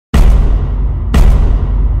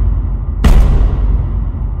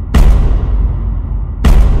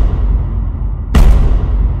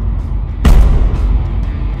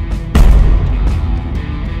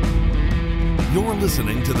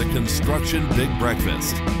listening to the Construction Big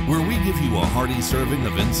Breakfast, where we give you a hearty serving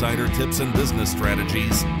of insider tips and business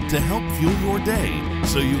strategies to help fuel your day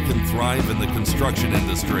so you can thrive in the construction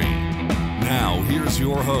industry. Now, here's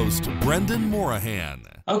your host, Brendan Morahan.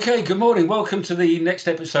 Okay, good morning. Welcome to the next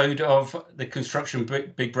episode of the Construction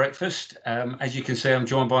Big Breakfast. As you can see, I'm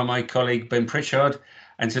joined by my colleague, Ben Pritchard.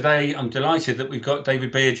 And today I'm delighted that we've got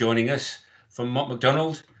David Beer joining us from Mott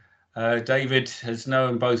MacDonald. David has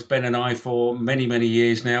known both Ben and I for many, many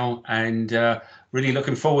years now, and really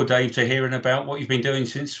looking forward, Dave, to hearing about what you've been doing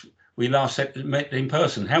since we last met in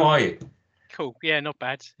person. How are you? Cool. Yeah, not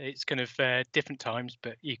bad. It's kind of different times,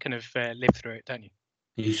 but you kind of live through it, don't you?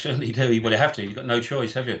 You certainly do. Well, you have to. You've got no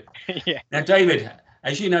choice, have you? Yeah. Now, David,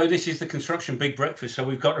 as you know, this is the Construction Big Breakfast, so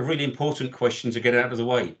we've got a really important question to get out of the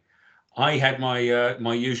way. I had my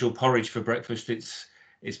my usual porridge for breakfast.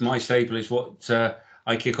 It's my staple. It's what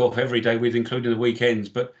I kick off every day with, including the weekends.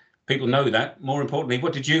 But people know that. More importantly,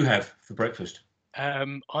 what did you have for breakfast?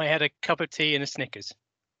 I had a cup of tea and a Snickers.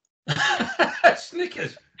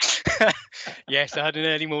 Snickers? Yes, I had an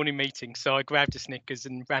early morning meeting, so I grabbed a Snickers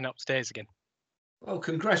and ran upstairs again. Well,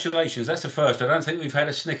 congratulations. That's the first. I don't think we've had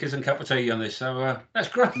a Snickers and cup of tea on this, so that's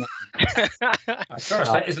great. I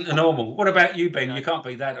trust that isn't a normal. What about you, Ben? You can't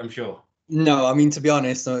beat that, I'm sure. No, I mean, to be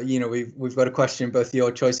honest, we've got a question both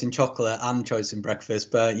your choice in chocolate and choice in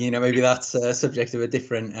breakfast, but maybe that's a subject of a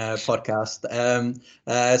different podcast.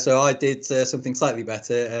 So I did something slightly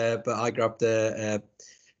better, but I grabbed a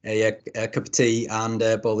cup of tea and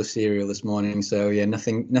a bowl of cereal this morning. So yeah,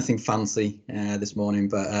 nothing fancy this morning,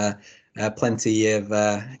 but plenty of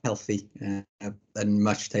healthy and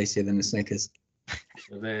much tastier than the Snickers.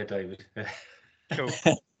 So there, David. Cool.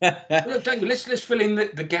 Look, David, let's fill in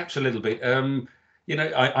the gaps a little bit.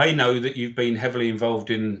 I know that you've been heavily involved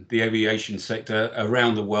in the aviation sector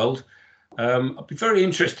around the world. I'd be very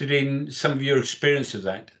interested in some of your experience of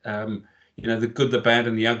that. The good, the bad,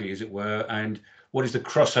 and the ugly, as it were, and what is the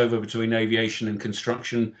crossover between aviation and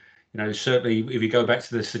construction? Certainly, if you go back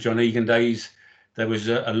to the Sir John Egan days, there was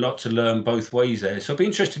a lot to learn both ways there. So I'd be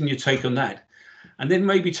interested in your take on that, and then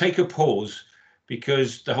maybe take a pause,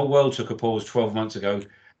 because the whole world took a pause 12 months ago.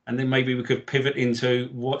 And then maybe we could pivot into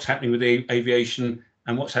what's happening with the aviation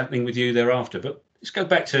and what's happening with you thereafter. But let's go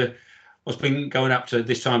back to what's been going up to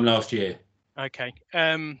this time last year. Okay.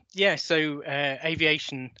 So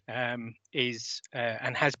aviation is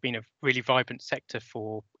and has been a really vibrant sector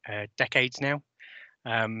for decades now.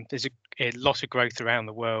 There's a lot of growth around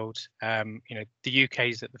the world. The UK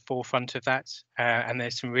is at the forefront of that, and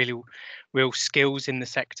there's some real skills in the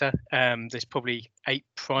sector. There's probably 8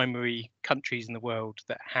 primary countries in the world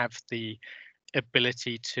that have the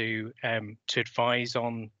ability to advise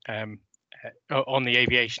on the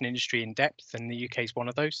aviation industry in depth, and the UK is one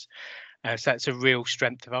of those. So that's a real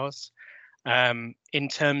strength of ours. In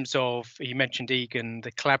terms of, you mentioned Egan,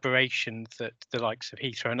 the collaboration that the likes of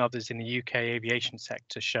Heathrow and others in the UK aviation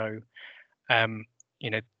sector show,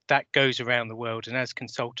 that goes around the world. And as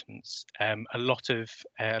consultants, a lot of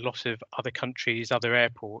other countries, other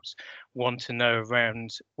airports want to know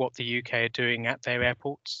around what the UK are doing at their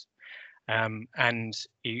airports. And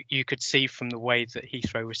you could see from the way that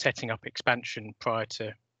Heathrow was setting up expansion prior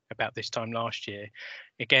to about this time last year.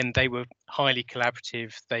 Again, they were highly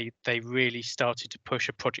collaborative. They really started to push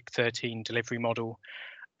a Project 13 delivery model,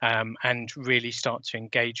 and really start to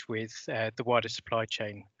engage with the wider supply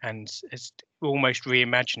chain, and it's almost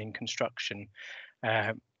reimagining construction.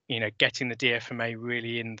 Getting the DFMA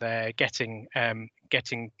really in there, getting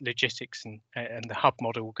logistics and the hub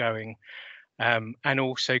model going, and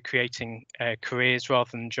also creating careers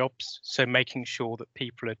rather than jobs. So making sure that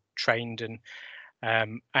people are trained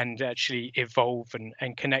and actually evolve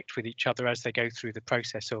and connect with each other as they go through the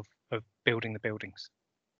process of building the buildings.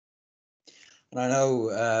 And I know,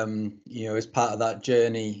 as part of that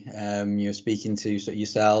journey, speaking to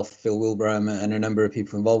yourself, Phil Wilbraham, and a number of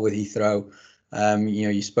people involved with Heathrow,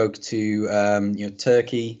 you spoke to,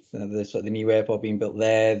 Turkey, the new airport being built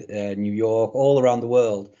there, New York, all around the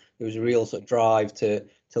world. There was a real sort of drive to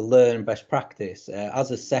learn best practice.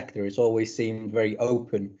 As a sector, it's always seemed very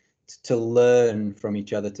open to learn from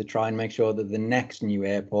each other, to try and make sure that the next new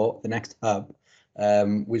airport, the next hub,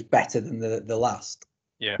 was better than the last.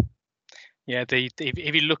 Yeah.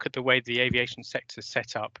 If you look at the way the aviation sector is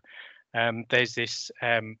set up, there's this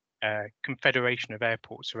confederation of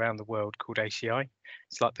airports around the world called ACI.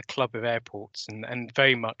 It's like the club of airports, and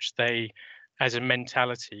very much they, as a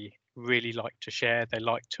mentality, really like to share. They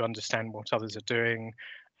like to understand what others are doing,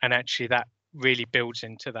 and actually that really builds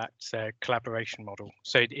into that collaboration model.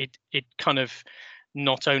 So it kind of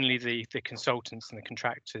not only the consultants and the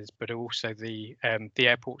contractors, but also the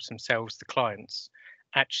airports themselves, the clients,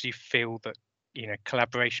 actually feel that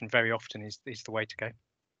collaboration very often is the way to go.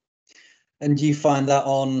 And do you find that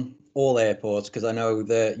on all airports? Because I know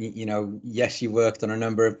that, yes, you worked on a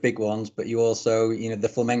number of big ones, but you also,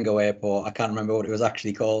 the Flamengo airport, I can't remember what it was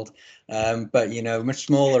actually called, but, much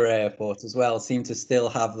smaller airports as well seem to still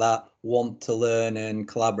have that want to learn and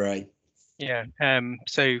collaborate. Yeah.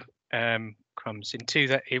 Crumbs,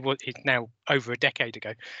 it's now over a decade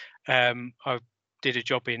ago. I did a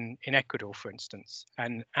job in Ecuador, for instance,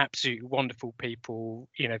 and absolutely wonderful people,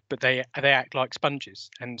 but they act like sponges,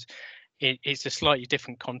 and it's a slightly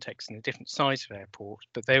different context and a different size of airport,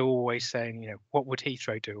 but they're always saying, what would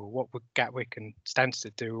Heathrow do, or what would Gatwick and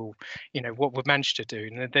Stansted do, or what would Manchester do,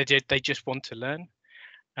 and they just want to learn.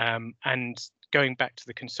 And going back to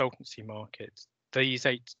the consultancy market, these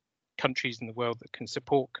 8 countries in the world that can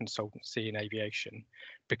support consultancy in aviation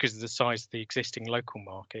because of the size of the existing local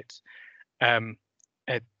market,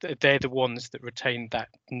 they're the ones that retain that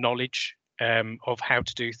knowledge of how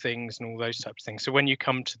to do things and all those types of things. So when you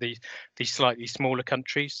come to these slightly smaller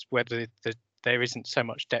countries where there isn't so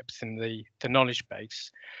much depth in the knowledge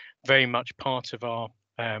base, very much part of our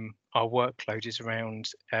workload is around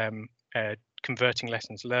converting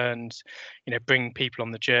lessons learned, bringing people on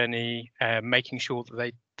the journey, making sure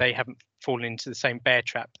that they haven't fallen into the same bear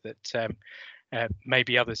trap that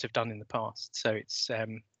maybe others have done in the past. So it's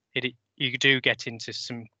you do get into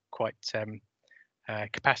some quite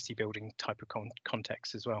capacity building type of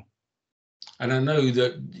context as well. And I know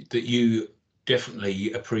that you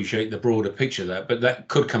definitely appreciate the broader picture of that, but that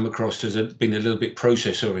could come across as being a little bit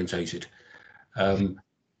process orientated.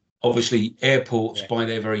 Obviously, airports, by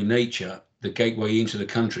their very nature, the gateway into the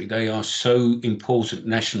country, they are so important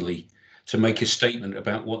nationally to make a statement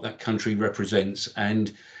about what that country represents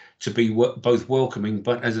and to be both welcoming,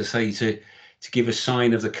 but as I say, to give a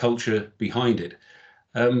sign of the culture behind it.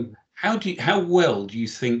 How well do you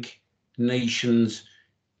think nations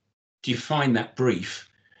define that brief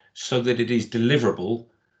so that it is deliverable,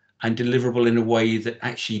 and deliverable in a way that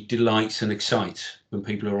actually delights and excites when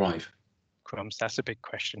people arrive? Crumbs, that's a big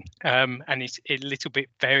question, and it's a little bit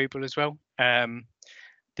variable as well.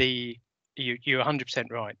 You're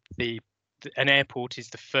 100% right. An airport is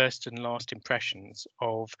the first and last impressions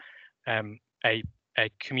of a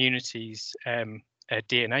community's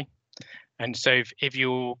DNA. And so if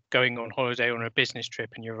you're going on holiday on a business trip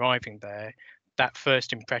and you're arriving there, that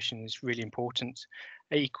first impression is really important.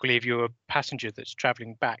 Equally, if you're a passenger that's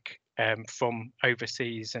traveling back from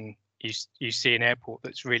overseas and you see an airport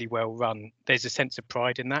that's really well run, there's a sense of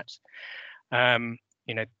pride in that.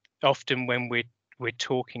 Often when we're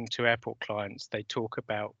talking to airport clients, they talk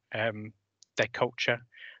about their culture.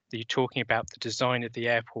 You're talking about the design of the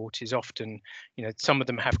airport is often, some of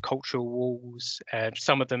them have cultural walls,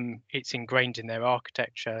 some of them it's ingrained in their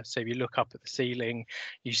architecture. So if you look up at the ceiling,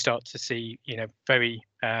 you start to see, very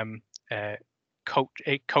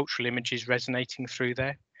cultural images resonating through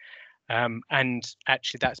there. And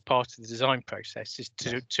actually that's part of the design process, is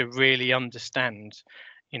to really understand,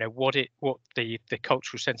 what the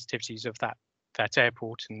cultural sensitivities of that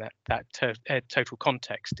airport and that total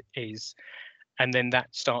context is. And then that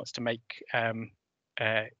starts to make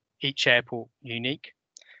each airport unique.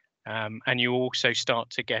 And you also start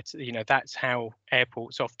to get, that's how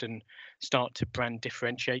airports often start to brand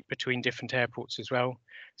differentiate between different airports as well.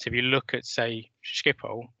 So if you look at, say,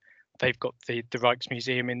 Schiphol, they've got the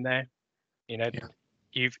Rijksmuseum in there.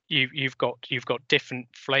 You've got different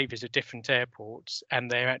flavors of different airports, and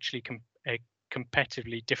they're actually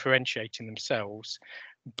competitively differentiating themselves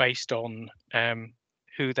based on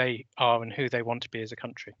who they are and who they want to be as a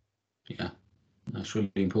country. Yeah, that's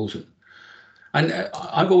really important. And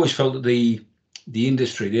I've always felt that the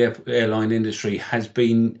industry, the airline industry, has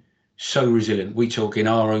been so resilient. We talk in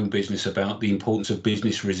our own business about the importance of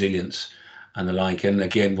business resilience and the like. And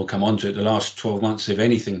again, we'll come on to it. The last 12 months, if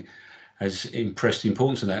anything, has impressed the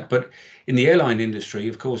importance of that. But in the airline industry,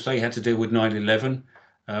 of course, they had to deal with 9/11.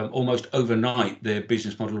 Almost overnight, their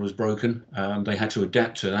business model was broken. They had to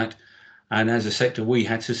adapt to that. And as a sector, we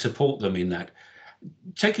had to support them in that.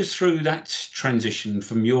 Take us through that transition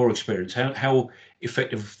from your experience, how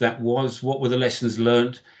effective that was, what were the lessons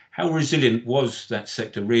learned, how resilient was that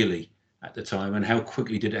sector really at the time, and how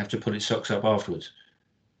quickly did it have to put its socks up afterwards?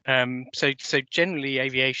 So generally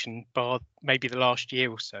aviation, bar maybe the last year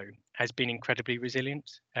or so, has been incredibly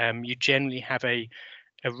resilient. You generally have a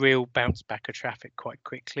real bounce back of traffic quite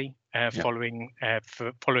quickly following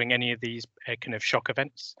any of these kind of shock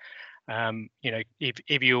events.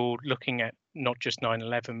 If you're looking at not just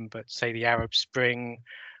 9/11, but say the Arab Spring,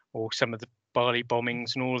 or some of Bali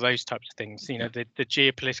bombings and all of those types of things. You know, the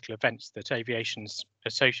geopolitical events that aviation's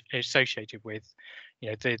associated with. You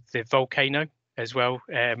know, the volcano as well,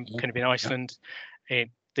 kind of in Iceland. You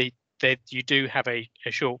do have a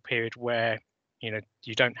short period where, you know,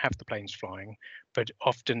 you don't have the planes flying, but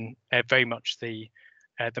often very much the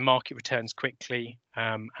market returns quickly,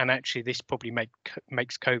 and actually this probably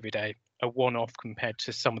makes COVID a one-off compared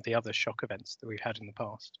to some of the other shock events that we've had in the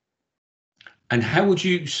past. And how would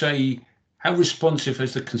you say, how responsive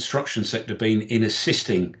has the construction sector been in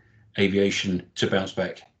assisting aviation to bounce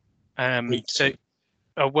back?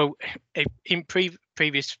 Well, in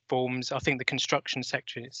previous forms, I think the construction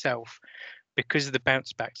sector in itself, because of the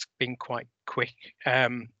bounce back's been quite quick,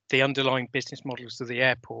 the underlying business models of the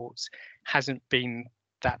airports hasn't been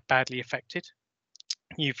that badly affected.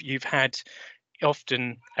 You've had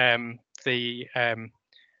often the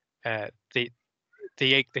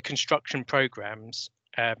construction programs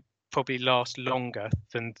probably last longer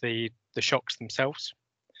than the shocks themselves.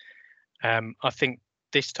 I think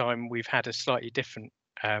this time we've had a slightly different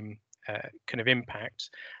kind of impact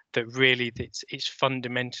that really it's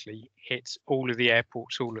fundamentally hits all of the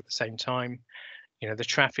airports all at the same time. You know, the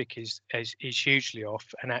traffic is hugely off,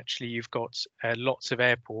 and actually you've got lots of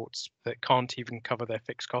airports that can't even cover their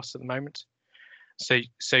fixed costs at the moment. So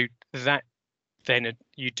that then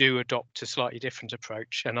you do adopt a slightly different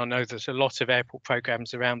approach. And I know that a lot of airport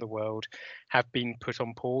programs around the world have been put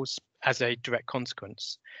on pause as a direct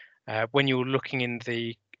consequence. When you're looking in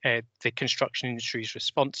the construction industry's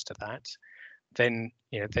response to that, then,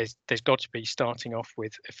 you know, there's got to be starting off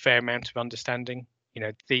with a fair amount of understanding. You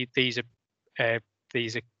know, these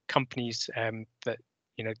are companies that,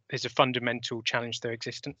 you know, there's a fundamental challenge to their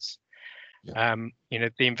existence. Yeah. You know,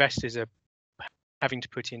 the investors are having to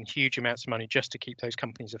put in huge amounts of money just to keep those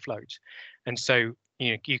companies afloat, and so,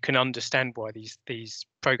 you know, you can understand why these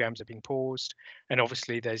programs are being paused, and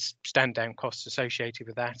obviously there's stand down costs associated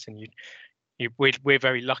with that, and we're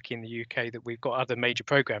very lucky in the UK that we've got other major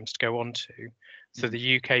programs to go on to, so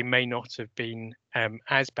the UK may not have been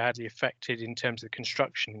as badly affected in terms of the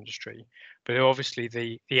construction industry, but obviously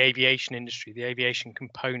the aviation industry, the aviation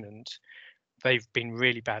component, they've been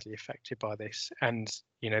really badly affected by this. And,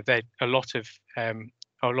 you know, a lot of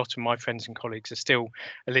my friends and colleagues are still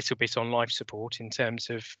a little bit on life support in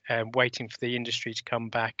terms of waiting for the industry to come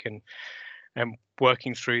back and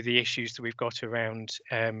working through the issues that we've got around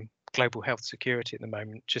global health security at the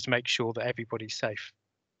moment, just make sure that everybody's safe.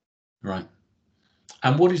 Right.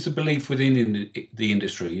 And what is the belief within the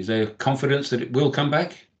industry? Is there confidence that it will come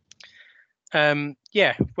back?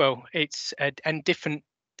 Yeah, well, it's and different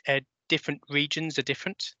regions are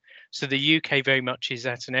different. So the UK very much is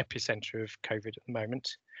at an epicenter of COVID at the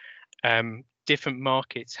moment. Different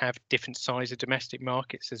markets have different size of domestic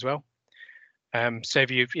markets as well. So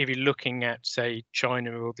if you're looking at, say,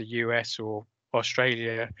 China or the US or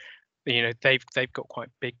Australia, you know, they've got quite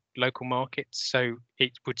big local markets, so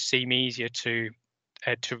it would seem easier to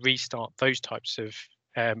restart those types of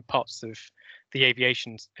parts of the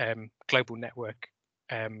aviation global network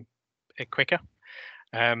quicker.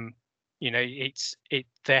 You know,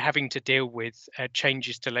 they're having to deal with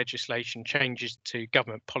changes to legislation, changes to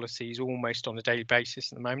government policies almost on a daily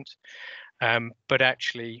basis at the moment. But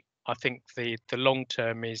actually, I think the long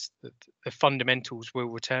term is that the fundamentals will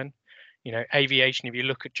return. You know, aviation, if you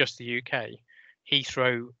look at just the UK,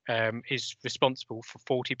 Heathrow is responsible for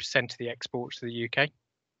 40% of the exports to the UK.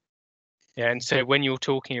 Yeah, and so when you're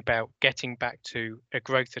talking about getting back to a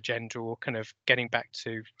growth agenda or kind of getting back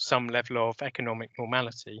to some level of economic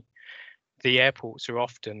normality, the airports are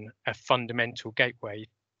often a fundamental gateway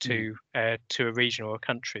to a region or a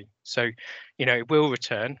country. So, you know, it will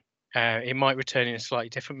return. It might return in a slightly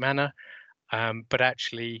different manner, but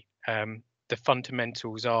actually the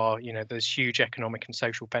fundamentals are, you know, there's huge economic and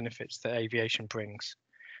social benefits that aviation brings.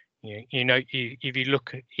 If you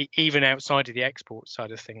look even outside of the export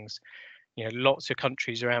side of things, you know, lots of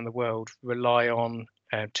countries around the world rely on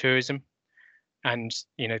tourism, and,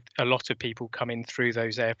 you know, a lot of people come in through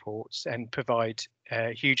those airports and provide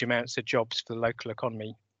huge amounts of jobs for the local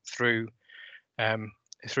economy through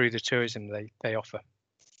the tourism they offer.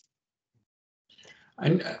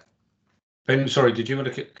 And Ben, sorry, did you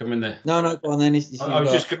want to come in there? No, go on then. I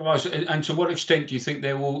was just going to ask, and to what extent do you think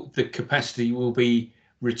the capacity will be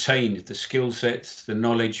retained, the skill sets, the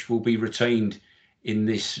knowledge will be retained in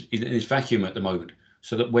this vacuum at the moment,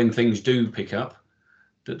 so that when things do pick up,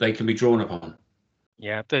 that they can be drawn upon?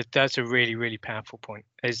 Yeah, that's a really, really powerful point.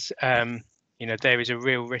 Is you know, there is a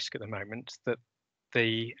real risk at the moment that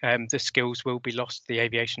the skills will be lost to the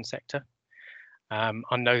aviation sector. I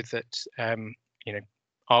know that you know,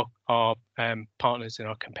 our partners and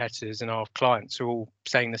our competitors and our clients are all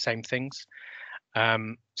saying the same things.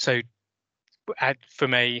 So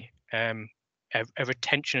from a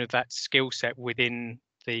retention of that skill set within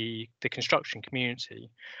the construction community,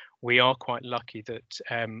 we are quite lucky that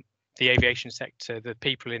the aviation sector, the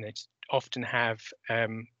people in it, often have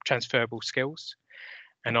transferable skills.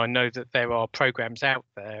 And I know that there are programs out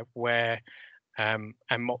there where, and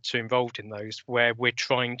MOTS are involved in those, where we're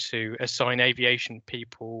trying to assign aviation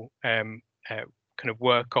people kind of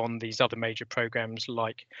work on these other major programs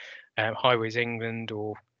like Highways England,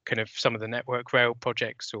 or kind of some of the Network Rail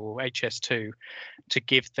projects, or HS2, to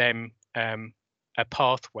give them a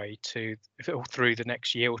pathway to through the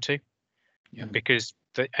next year or two. Yeah. Because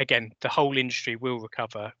again, the whole industry will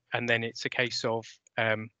recover, and then it's a case of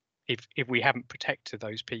if we haven't protected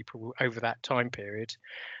those people over that time period,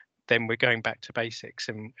 then we're going back to basics,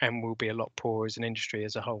 and we'll be a lot poorer as an industry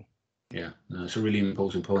as a whole. Yeah, that's a really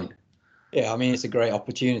important point. Yeah, I mean, it's a great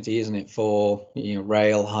opportunity, isn't it, for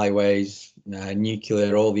rail, highways,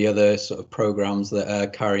 nuclear, all the other sort of programs that are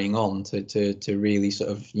carrying on to really sort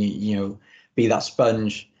of be that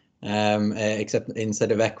sponge. Except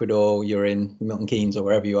instead of Ecuador, you're in Milton Keynes or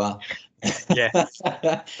wherever you are. Yeah.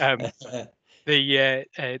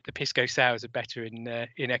 The pisco sours are better in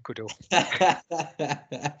Ecuador.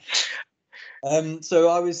 So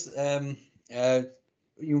I was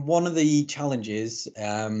one of the challenges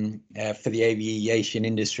for the aviation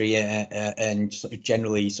industry and sort of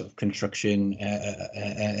generally sort of construction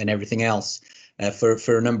and everything else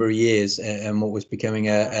for a number of years, and what was becoming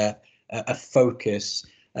a focus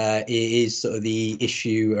is sort of the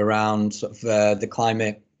issue around sort of the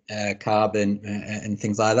climate, carbon, and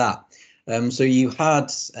things like that. So you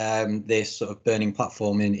had this sort of burning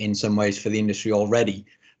platform in some ways for the industry already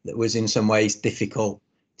that was in some ways difficult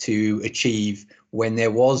to achieve when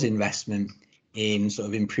there was investment in sort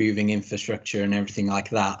of improving infrastructure and everything like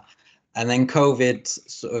that. And then COVID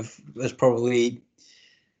sort of has probably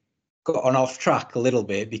gotten off track a little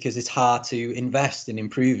bit because it's hard to invest in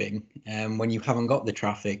improving when you haven't got the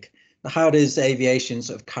traffic. How does aviation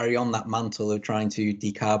sort of carry on that mantle of trying to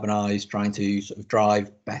decarbonize, trying to sort of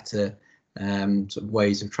drive better sort of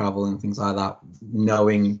ways of travel and things like that,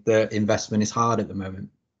 knowing that investment is hard at the moment?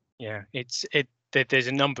 Yeah, there's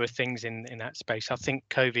a number of things in that space. I think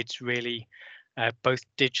COVID's really both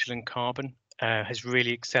digital and carbon has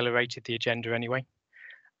really accelerated the agenda anyway.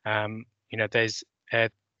 There's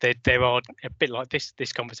there are a bit like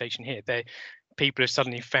this conversation here. People have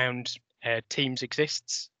suddenly found Teams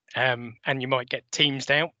exists, and you might get Teams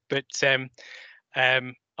out, but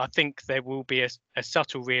I think there will be a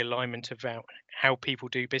subtle realignment about how people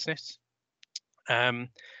do business. I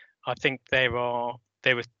think there are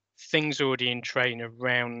things already in train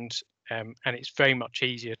around, and it's very much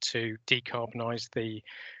easier to decarbonize the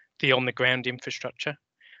on the ground infrastructure.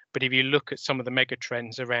 But if you look at some of the mega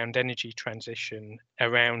trends around energy transition,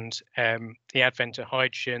 around the advent of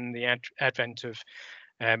hydrogen, the advent of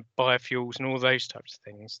biofuels, and all those types of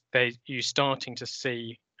things, you're starting to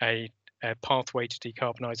see a pathway to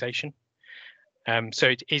decarbonisation. So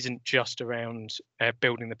it isn't just around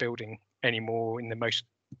building the building anymore in the most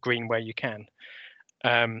green way you can.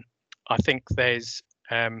 I think there's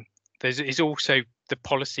also the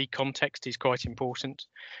policy context is quite important.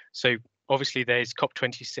 So obviously there's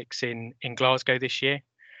COP26 in Glasgow this year.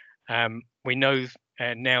 We know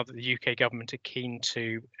now that the UK government are keen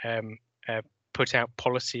to put out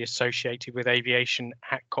policy associated with aviation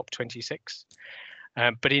at COP26.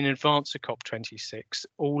 But in advance of COP26,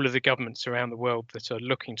 all of the governments around the world that are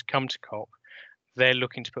looking to come to COP, they're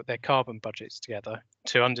looking to put their carbon budgets together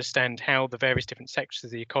to understand how the various different sectors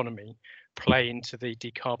of the economy play into the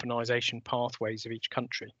decarbonisation pathways of each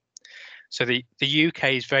country. So the UK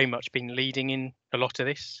has very much been leading in a lot of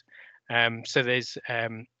this. So there's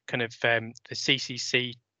kind of the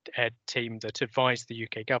CCC team that advised the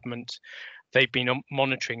UK government. They've been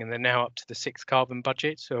monitoring, and they're now up to the 6th carbon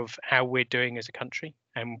budget of how we're doing as a country.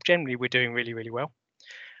 And generally, we're doing really, really well.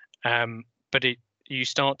 But you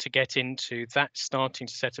start to get into that starting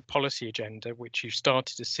to set a policy agenda, which you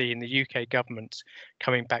started to see in the UK government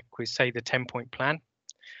coming back with, say, the 10-point plan.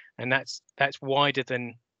 And that's wider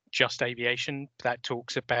than just aviation. That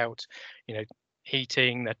talks about,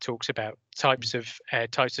 heating, that talks about types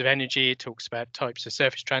of energy, it talks about types of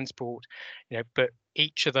surface transport, but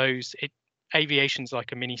each of those, aviation's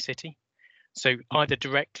like a mini city. So either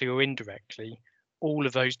directly or indirectly, all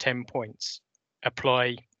of those 10 points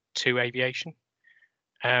apply to aviation.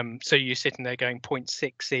 So you're sitting there going, point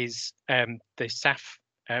 6 is the SAF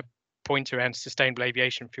point around sustainable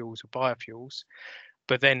aviation fuels or biofuels.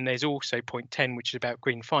 But then there's also point 10, which is about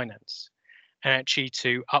green finance. and actually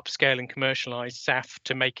to upscale and commercialize SAF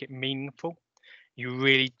to make it meaningful, you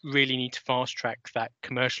really need to fast track that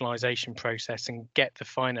commercialization process and get the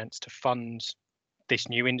finance to fund this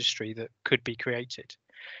new industry that could be created.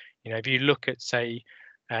 You know, if you look at, say,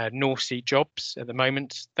 North Sea jobs at the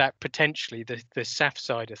moment, that potentially the SAF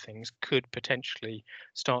side of things could potentially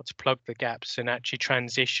start to plug the gaps and actually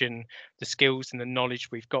transition the skills and the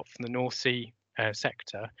knowledge we've got from the North Sea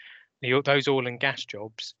sector, those oil and gas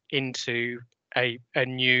jobs, into a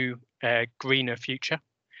new greener future.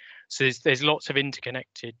 So there's lots of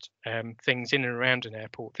interconnected things in and around an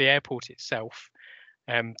airport. The airport itself,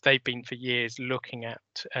 they've been for years looking at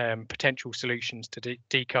potential solutions to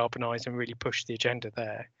decarbonise and really push the agenda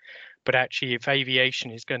there. But actually, if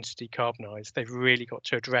aviation is going to decarbonise, they've really got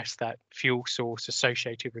to address that fuel source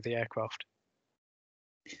associated with the aircraft.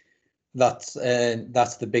 That's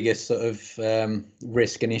the biggest sort of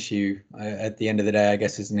risk and issue at the end of the day, I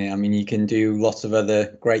guess, isn't it? I mean, you can do lots of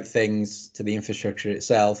other great things to the infrastructure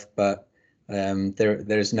itself, but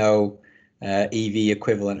there's no EV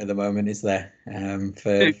equivalent at the moment, is there?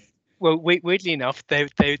 Well, weirdly enough,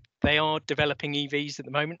 they are developing EVs at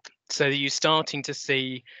the moment. So you're starting to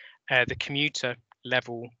see the commuter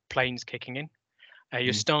level planes kicking in.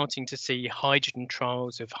 You're starting to see hydrogen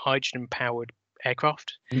trials of hydrogen powered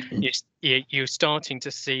aircraft. You're starting to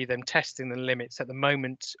see them testing the limits at the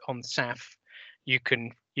moment on SAF. You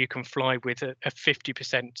can fly with a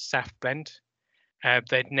 50% SAF blend.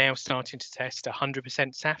 They're now starting to test 100%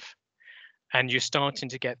 SAF, and you're starting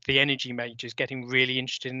to get the energy majors getting really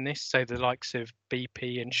interested in this. So the likes of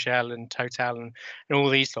BP and Shell and Total and all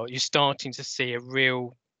these lot, you're starting to see a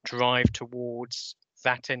real drive towards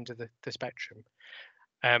that end of the spectrum.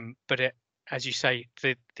 But as you say,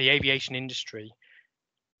 the aviation industry,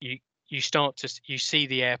 you see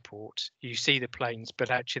the airport, you see the planes,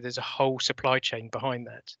 but actually there's a whole supply chain behind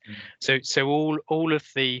that. So all of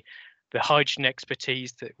the hydrogen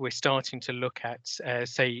expertise that we're starting to look at,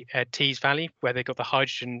 say Tees Valley, where they've got the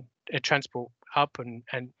hydrogen transport hub and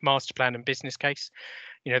master plan and business case.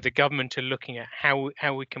 You know, the government are looking at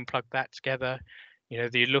how we can plug that together. You know,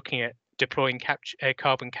 they're looking at deploying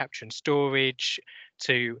carbon capture and storage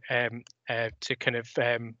to kind of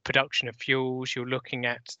production of fuels. You're looking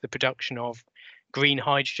at the production of green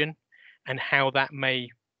hydrogen and how that may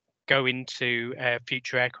go into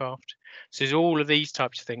future aircraft. So there's all of these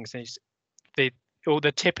types of things. And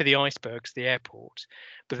the tip of the iceberg is the airport,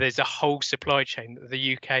 but there's a whole supply chain that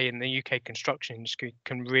the UK and the UK construction industry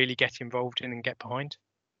can really get involved in and get behind.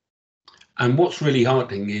 And what's really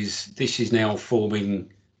heartening is this is now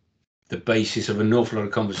forming the basis of an awful lot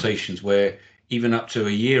of conversations where even up to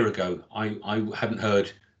a year ago, I hadn't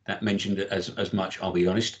heard that mentioned as much, I'll be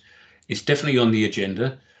honest. It's definitely on the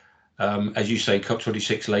agenda. As you say,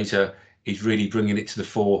 COP26 later is really bringing it to the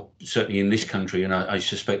fore, certainly in this country, and I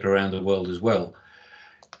suspect around the world as well.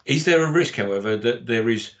 Is there a risk, however, that there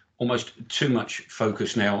is almost too much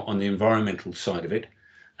focus now on the environmental side of it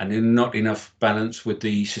and not enough balance with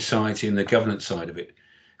the society and the governance side of it?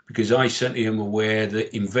 Because I certainly am aware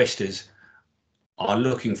that investors are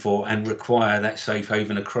looking for and require that safe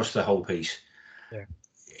haven across the whole piece. Yeah.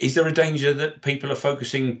 Is there a danger that people are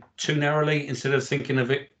focusing too narrowly instead of thinking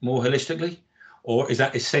of it more holistically? Or is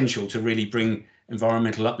that essential to really bring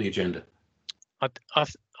environmental up the agenda?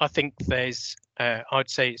 I think there's, I'd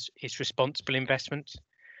say it's responsible investment.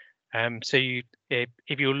 So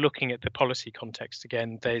if you're looking at the policy context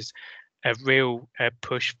again, there's a real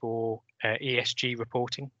push for ESG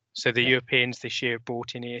reporting. So the Europeans this year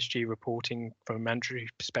brought in ESG reporting from a mandatory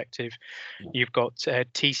perspective. You've got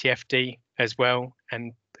TCFD as well,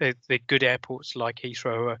 and the good airports like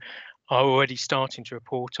Heathrow are already starting to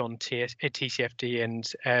report on TCFD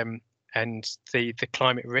and the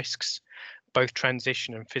climate risks, both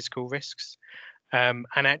transition and physical risks. And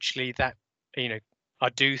actually, that, you know, I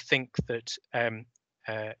do think that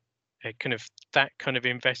that kind of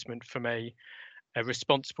investment from a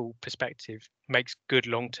responsible perspective makes good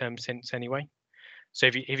long-term sense anyway. So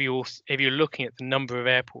if you're looking at the number of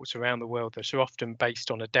airports around the world that are often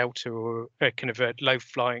based on a delta or a kind of a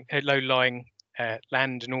low-lying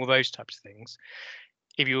land and all those types of things,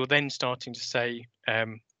 if you're then starting to say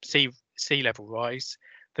sea level rise,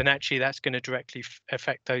 then actually that's going to directly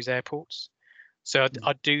affect those airports. So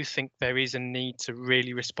I do think there is a need to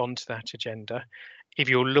really respond to that agenda. If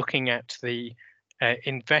you're looking at the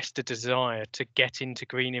investor desire to get into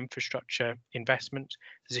green infrastructure investment,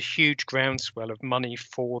 there's a huge groundswell of money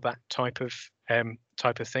for that type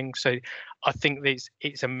of thing. So I think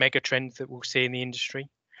it's a mega trend that we'll see in the industry,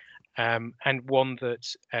 and one that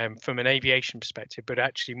from an aviation perspective, but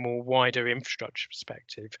actually more wider infrastructure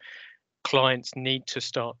perspective, clients need to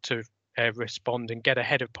start to respond and get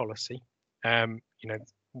ahead of policy.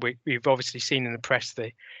 We've obviously seen in the press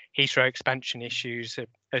the Heathrow expansion issues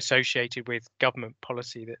associated with government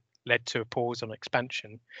policy that led to a pause on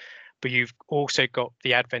expansion. But you've also got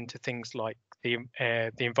the advent of things like the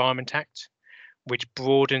Environment Act, which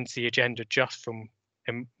broadens the agenda just from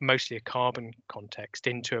mostly a carbon context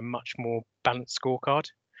into a much more balanced scorecard.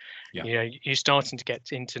 Yeah. You're starting to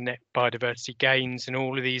get into net biodiversity gains and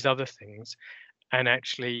all of these other things, and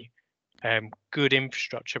actually good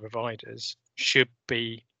infrastructure providers should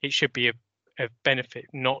be a benefit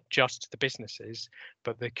not just to the businesses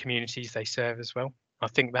but the communities they serve as well. I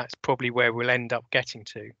think that's probably where we'll end up getting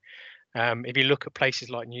to. If you look at places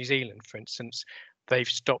like New Zealand, for instance, they've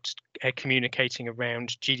stopped communicating around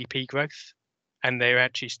GDP growth, and they're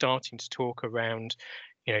actually starting to talk around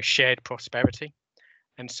shared prosperity.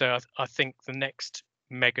 And so I think the next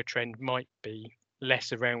mega trend might be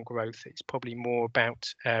less around growth. It's probably more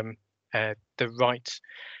about the right,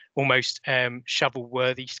 almost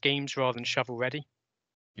shovel-worthy schemes rather than shovel-ready.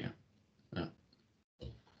 Yeah.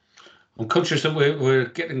 I'm conscious that we're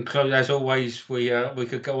getting close. As always, we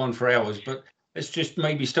could go on for hours, but let's just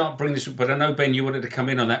maybe start bringing this. But I know, Ben, you wanted to come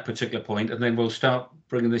in on that particular point, and then we'll start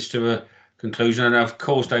bringing this to a conclusion. And of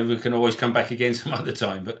course, David, we can always come back again some other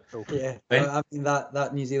time. But yeah, I mean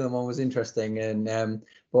that New Zealand one was interesting, and it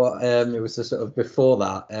was the sort of before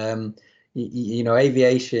that.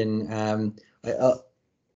 Aviation.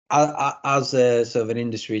 As a sort of an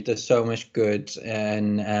industry, it does so much good,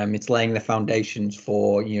 and it's laying the foundations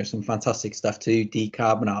for some fantastic stuff to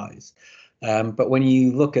decarbonize. But when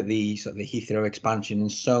you look at the sort of the Heathrow expansion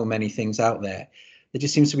and so many things out there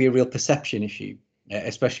just seems to be a real perception issue,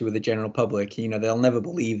 especially with the general public. They'll never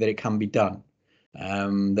believe that it can be done,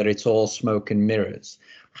 that it's all smoke and mirrors.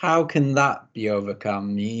 How can that be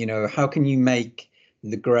overcome? How can you make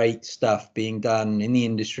the great stuff being done in the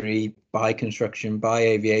industry, by construction, by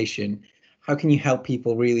aviation, how can you help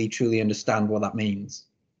people really truly understand what that means?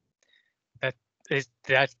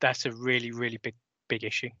 That's a really, really big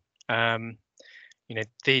issue. If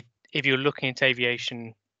you're looking at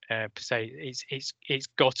aviation per se, it's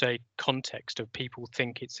got a context of people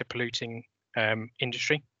think it's a polluting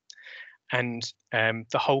industry, and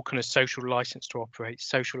the whole kind of social license to operate,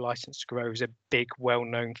 social license to grow is a big,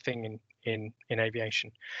 well-known thing in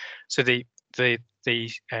aviation. So the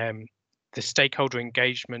stakeholder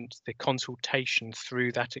engagement, the consultation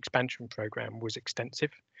through that expansion program was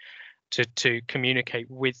extensive to communicate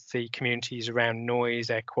with the communities around noise,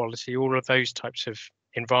 air quality, all of those types of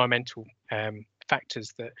environmental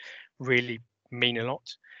factors that really mean a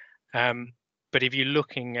lot. But if you're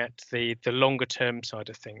looking at the longer term side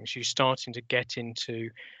of things, you're starting to get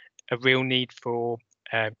into a real need for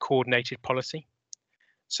coordinated policy.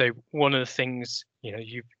 So one of the things,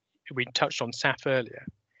 we touched on SAF earlier,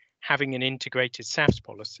 having an integrated SAFs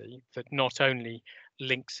policy that not only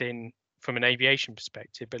links in from an aviation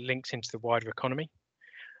perspective, but links into the wider economy.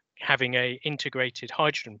 Having a integrated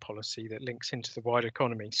hydrogen policy that links into the wider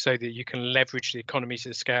economy so that you can leverage the economies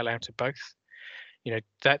of scale out of both.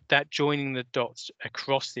 That joining the dots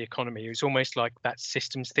across the economy is almost like that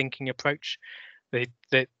systems thinking approach.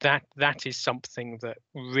 That is something that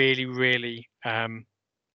really, I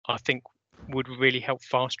think would really help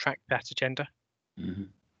fast track that agenda. Mm-hmm.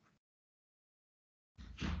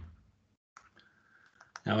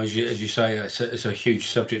 Now, as you say, it's a huge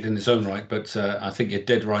subject in its own right, but I think you're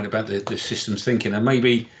dead right about the systems thinking, and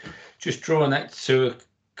maybe just drawing that to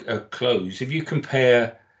a close. If you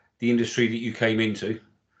compare the industry that you came into,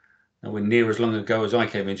 nowhere near as long ago as I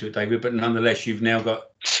came into it, David, but nonetheless, you've now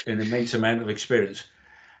got an immense amount of experience.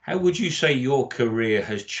 How would you say your career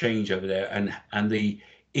has changed over there, and the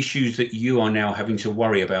issues that you are now having to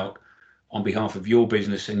worry about on behalf of your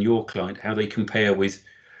business and your client, how they compare with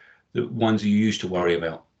the ones you used to worry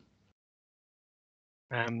about?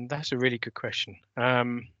 That's a really good question.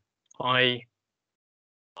 I've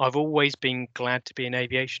always been glad to be in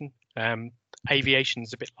aviation. Aviation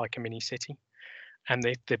is a bit like a mini city, and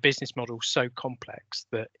the business model is so complex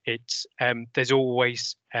that it's there's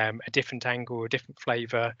always a different angle, a different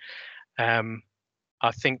flavour.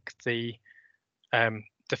 I think the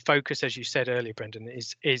focus, as you said earlier, Brendan,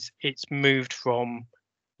 is it's moved from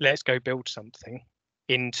let's go build something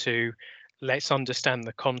into let's understand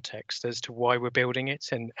the context as to why we're building it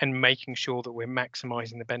and making sure that we're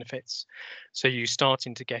maximizing the benefits. So you're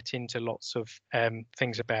starting to get into lots of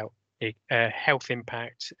things about health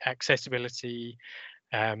impact, accessibility,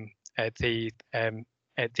 the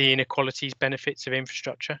inequalities benefits of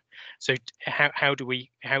infrastructure. So how do we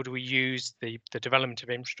use the development of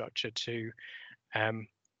infrastructure to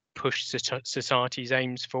push society's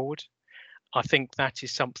aims forward? I think that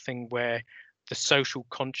is something where the social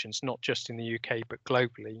conscience, not just in the UK but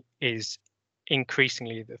globally, is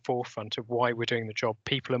increasingly at the forefront of why we're doing the job.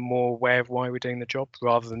 People are more aware of why we're doing the job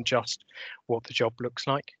rather than just what the job looks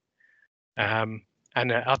like. And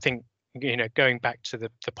I think, going back to the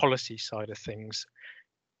policy side of things,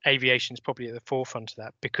 aviation is probably at the forefront of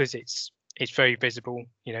that because it's very visible.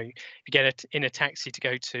 If you get in a taxi to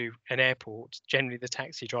go to an airport, generally the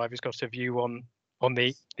taxi driver's got a view on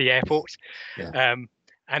the airport. Yeah.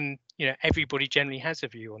 And everybody generally has a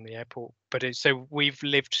view on the airport, but so we've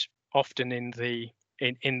lived often in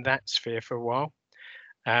that sphere for a while.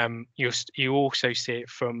 You also see it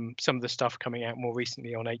from some of the stuff coming out more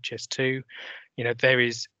recently on HS2. There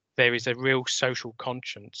is a real social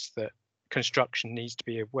conscience that construction needs to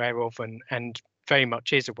be aware of and very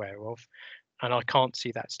much is aware of, and I can't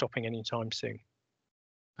see that stopping anytime soon.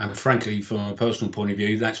 And frankly, from a personal point of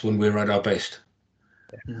view, that's when we're at our best.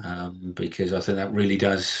 Because I think that really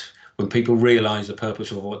does, when people realise the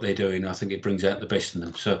purpose of what they're doing, I think it brings out the best in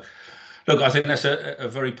them. So, look, I think that's a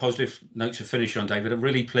very positive note to finish on, David. I'm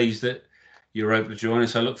really pleased that you're able to join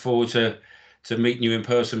us. I look forward to meeting you in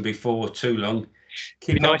person before too long.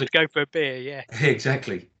 It'd be nice to go for a beer, yeah.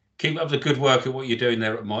 Exactly. Keep up the good work at what you're doing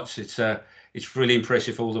there at MOTS. It's really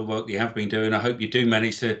impressive, all the work you have been doing. I hope you do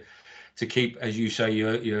manage to keep, as you say,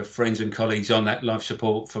 your friends and colleagues on that life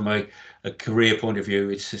support from a career point of view.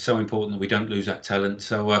 It's so important that we don't lose that talent.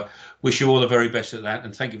 So wish you all the very best at that,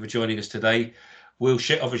 and thank you for joining us today. We'll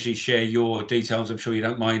obviously share your details. I'm sure you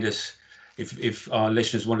don't mind us if our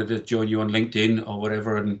listeners wanted to join you on LinkedIn or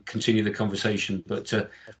whatever and continue the conversation. But for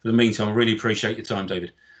the meantime, I really appreciate your time,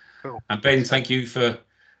 David. Cool. And Ben, thank you for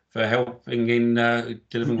helping in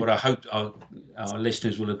delivering what I hope our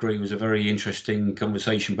listeners will agree was a very interesting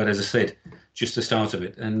conversation. But as I said, just the start of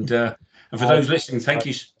it. And for those listening, thank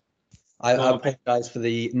you. I apologise for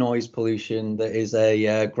the noise pollution that is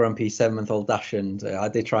a grumpy 7-month-old Dachshund. I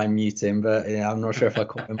did try and mute him, but I'm not sure if I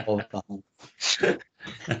caught him all the time.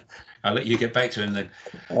 I'll let you get back to him then.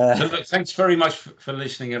 So look, thanks very much for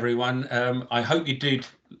listening, everyone. I hope you did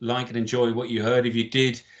like and enjoy what you heard. If you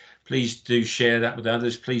did, please do share that with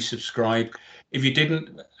others. Please subscribe. If you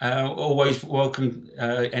didn't, always welcome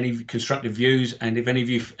any constructive views. And if any of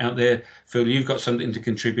you out there feel you've got something to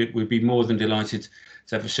contribute, we'd be more than delighted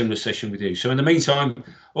to have a similar session with you. So in the meantime,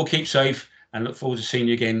 all keep safe and look forward to seeing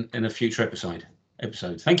you again in a future episode.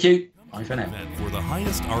 Thank you. Bye for now. For the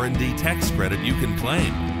highest R&D tax credit you can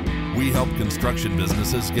claim. We help construction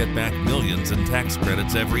businesses get back millions in tax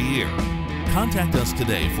credits every year. Contact us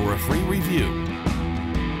today for a free review.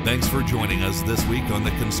 Thanks for joining us this week on the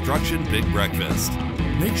Construction Big Breakfast.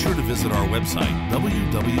 Make sure to visit our website,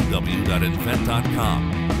 www.invent.com,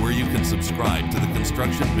 where you can subscribe to the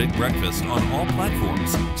Construction Big Breakfast on all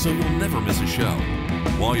platforms, so you'll never miss a show.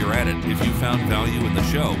 While you're at it, if you found value in the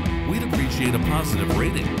show, we'd appreciate a positive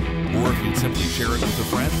rating. Or if you'd simply share it with a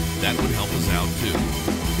friend, that would help us out too.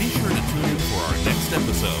 Be sure to tune in for our next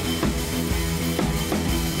episode.